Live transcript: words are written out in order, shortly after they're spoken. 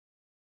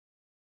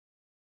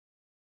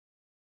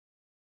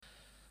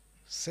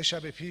3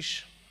 شب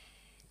پیش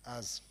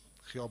از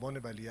خیابان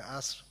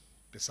ولیعصر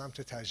به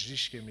سمت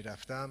تجریش که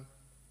میرفتم،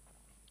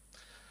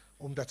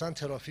 عمدتاً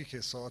ترافیک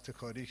ساعت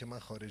کاری که من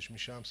خارج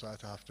میشم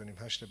ساعت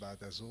 7:30-8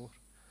 بعد از ظهر،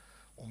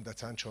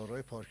 عمدتاً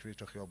چهارراه پارکوی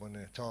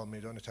تا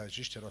میدان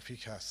تجریش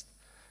ترافیک هست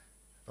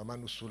و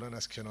من اصولاً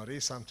از کناره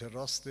سمت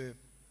راست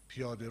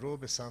پیاده رو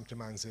به سمت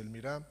منزل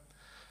میرم.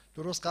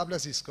 درست قبل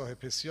از ایستگاه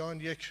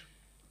پسیان یک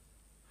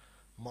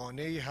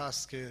مانعی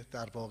هست که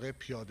در واقع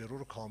پیاده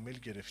رو کامل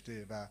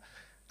گرفته و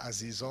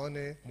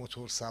عزیزان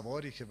موتور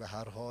سواری که به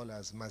هر حال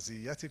از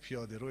مزیت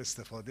پیاده رو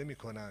استفاده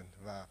میکنن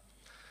و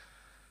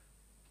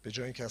به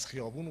جای اینکه از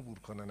خیابون عبور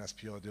کنن از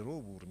پیاده رو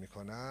عبور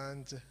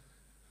میکنند،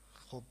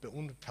 خب به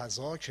اون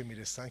فضا که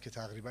میرسن که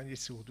تقریبا یه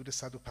حدود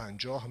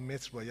 150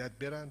 متر باید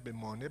برن، به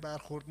مانع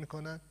برخورد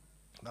میکنن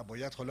و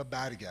باید حالا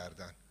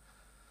برگردن.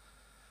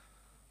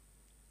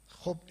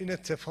 خب این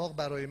اتفاق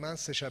برای من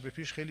 3 شب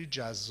پیش خیلی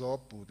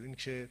جذاب بود، این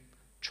که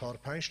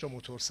 4-5 تا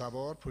موتور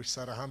سوار پشت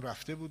سر هم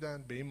رفته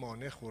بودن، به این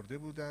مانع خورده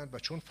بودن و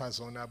چون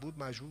فضا نبود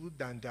مجبور بود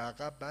دنده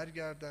عقب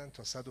برگردن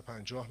تا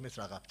 150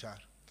 متر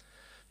عقب‌تر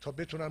تا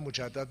بتونن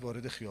مجدد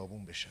وارد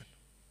خیابون بشن.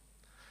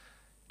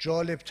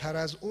 جالب تر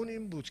از اون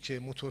این بود که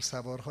موتور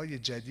سوارهای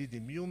جدیدی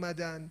می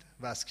اومدند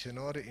و از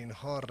کنار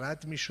اینها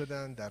رد می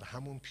شدن در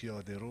همون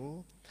پیاده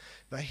رو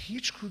و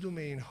هیچ کدوم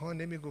اینها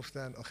نمی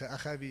گفتن آخه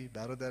اخوی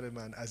برادر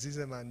من عزیز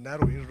من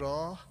نرو، این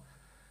راه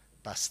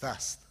بسته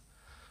است.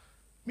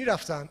 می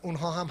رفتن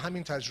اونها هم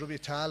همین تجربه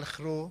تلخ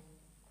رو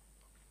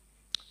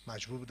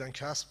مجبور بودن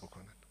کسب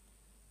بکنن.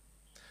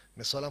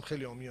 مثالم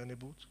خیلی عامیانه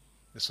بود،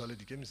 مثال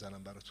دیگه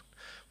میزنم براتون.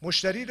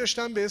 مشتری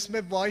داشتم به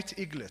اسم وایت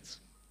ایگلت،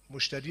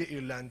 مشتری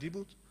ایرلندی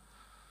بود،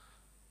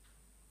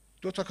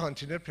 2 تا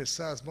کانتینر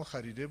پسته از ما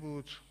خریده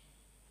بود.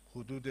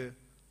 حدود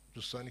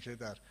دوستانی که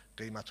در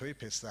قیمت‌های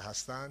پسته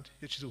هستند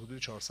یه چیز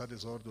حدود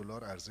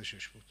 $400,000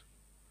 ارزشش بود.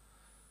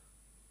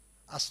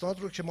 اسناد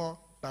رو که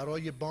ما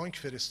برای بانک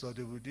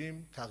فرستاده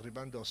بودیم،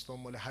 تقریبا داستان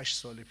مال 8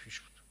 سال پیش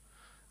بود.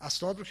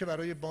 اسناد رو که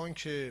برای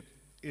بانک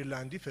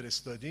ایرلندی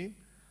فرستادیم،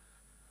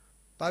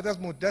 بعد از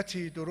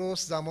مدتی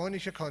درست زمانی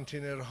که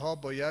کانتینرها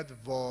باید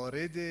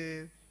وارد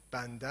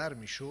بندر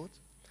میشد،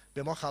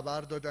 به ما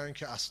خبر دادن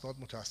که اسناد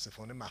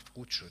متاسفانه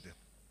مفقود شده.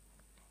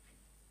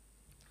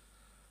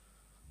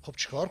 خب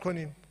چیکار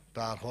کنیم؟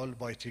 به هر حال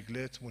وایت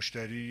ایگلت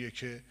مشتریه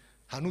که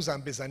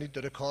هنوزم بزنید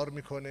داره کار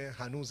میکنه،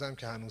 هنوزم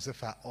که هنوز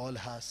فعال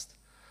هست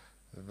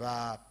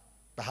و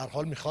به هر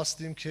حال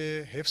میخواستیم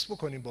که حفظ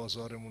بکنیم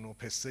بازارمون و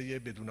پسته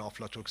بدون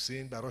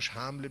آفلاتوکسین براش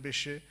حمل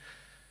بشه،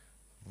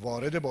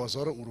 وارد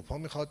بازار اروپا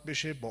میخواد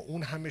بشه با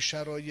اون همه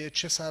شرایط،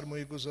 چه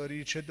سرمایه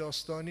گذاری چه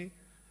داستانی.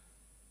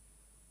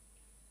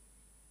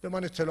 به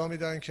من اطلاع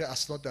میدن که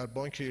اسناد در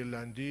بانک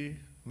ایرلندی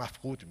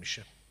مفقود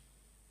میشه.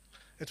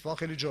 اتفاق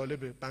خیلی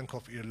جالبه، بانک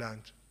آف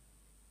ایرلند،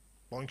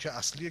 بانک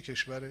اصلی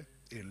کشور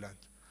ایرلند،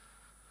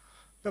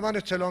 به من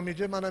اطلاع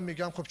میده. منم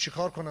میگم خب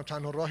چیکار کنم،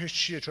 تنها راهش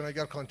چیه؟ چون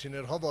اگر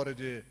کانتینرها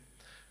وارد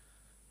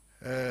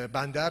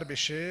بندر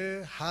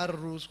بشه هر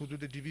روز حدود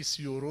 200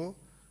 یورو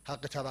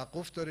حق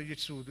توقف داره، یه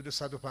چیز حدود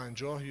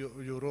 150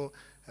 یورو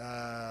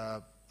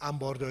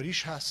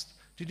انبارداریش هست.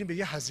 دیدیم به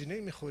یه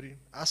هزینه میخوریم،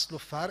 اصل و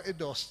فرع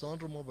داستان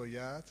رو ما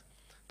باید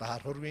به هر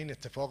حال روی این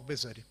اتفاق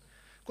بذاریم.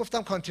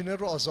 گفتم کانتینر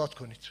رو آزاد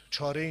کنید،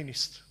 چاره ای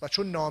نیست. و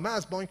چون نامه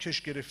از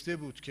بانکش گرفته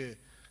بود که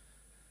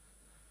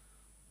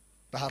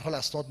به هر حال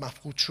اسناد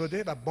مفقود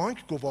شده و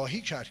بانک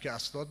گواهی کرد که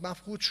اسناد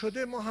مفقود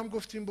شده، ما هم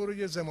گفتیم برو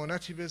یه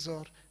ضمانتی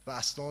بذار و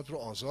اسناد رو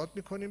آزاد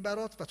میکنیم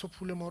برات و تو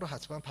پول ما رو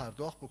حتما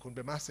پرداخت بکن،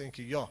 به محض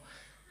اینکه یا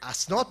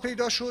اسناد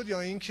پیدا شد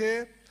یا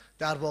اینکه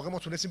در واقع ما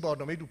تونستیم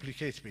بارنامه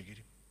دوپلیکیت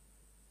بگیریم.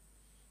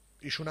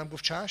 ایشون هم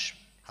گفت چشم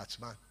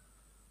حتما.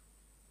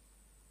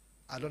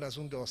 الان از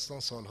اون داستان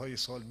سالهای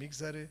سال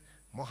میگذره،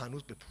 ما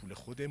هنوز به پول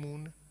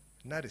خودمون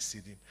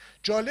نرسیدیم.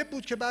 جالب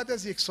بود که بعد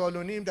از 1.5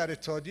 سال در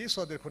اتحادیه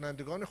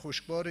صادرکنندگان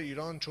خشکبار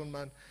ایران، چون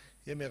من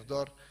یه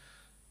مقدار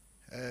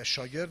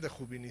شاگرد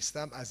خوبی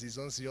نیستم،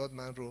 عزیزان زیاد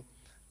من رو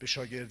به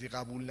شاگردی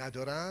قبول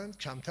ندارند،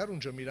 کمتر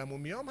اونجا میرم و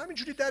میام،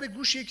 همینجوری در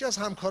گوش یکی از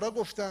همکارا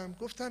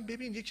گفتم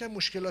ببین یکی از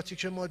مشکلاتی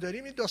که ما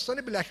داریم این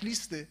داستان بلک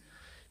لیسته،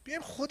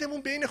 بیایم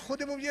خودمون بین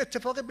خودمون یه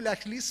اتفاق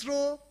بلک لیست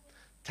رو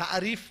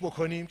تعریف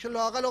بکنیم که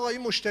لااقل آقا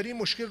این مشتری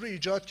مشکل رو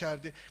ایجاد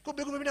کرده. گفت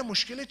بگو ببینم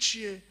مشکل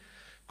چیه؟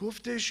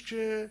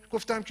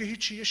 گفتم که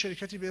هیچی، یه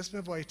شرکتی به اسم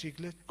وایت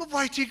ایگلت. گفت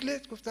وایت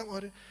ایگلت؟ گفتم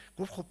آره.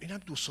 گفت خب اینم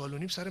 2.5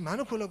 سال سر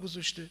منو کلا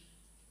گذاشته.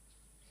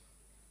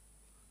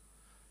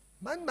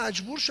 من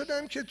مجبور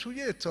شدم که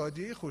توی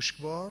اتحادیه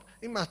خشکبار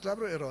این مطلب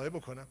رو ارائه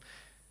بکنم.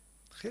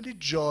 خیلی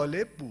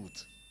جالب بود،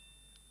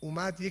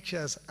 اومد یکی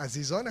از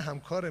عزیزان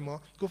همکار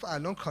ما گفت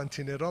الان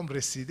کانتینرام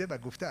رسیده و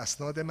گفته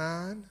اسناد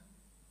من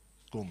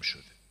گم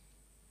شده.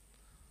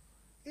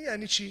 این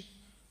یعنی چی؟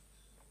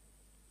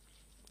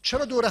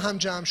 چرا دور هم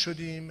جمع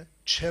شدیم؟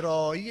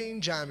 چرایی این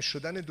جمع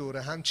شدن دور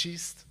هم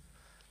چیست؟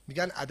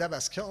 میگن ادب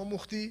از که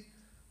آموختی؟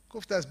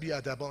 گفت از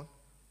بیادبان.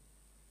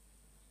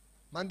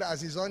 من به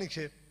عزیزانی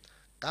که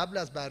قبل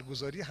از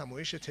برگزاری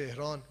همایش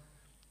تهران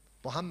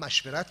با هم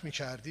مشورت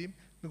میکردیم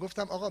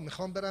میگفتم آقا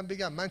میخوام برم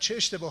بگم من چه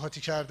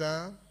اشتباهاتی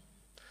کردم،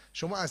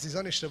 شما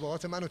عزیزان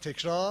اشتباهات منو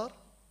تکرار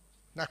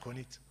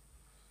نکنید.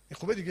 این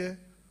خوبه دیگه.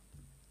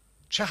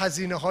 چه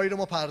هزینه هایی رو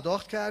ما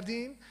پرداخت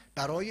کردیم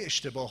برای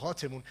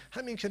اشتباهاتمون.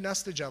 همین که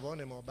نسل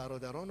جوان ما،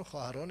 برادران و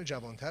خواهران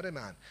جوانتر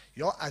من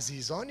یا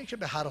عزیزانی که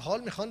به هر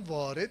حال میخوان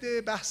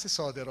وارد بحث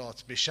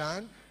صادرات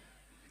بشن،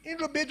 این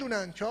رو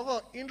بدونن که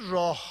آقا این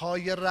راه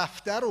های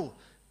رفته رو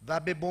و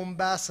به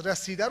بنبست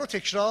رسیده رو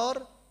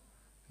تکرار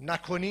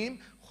نکنیم.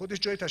 خودش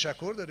جای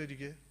تشکر داره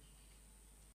دیگه.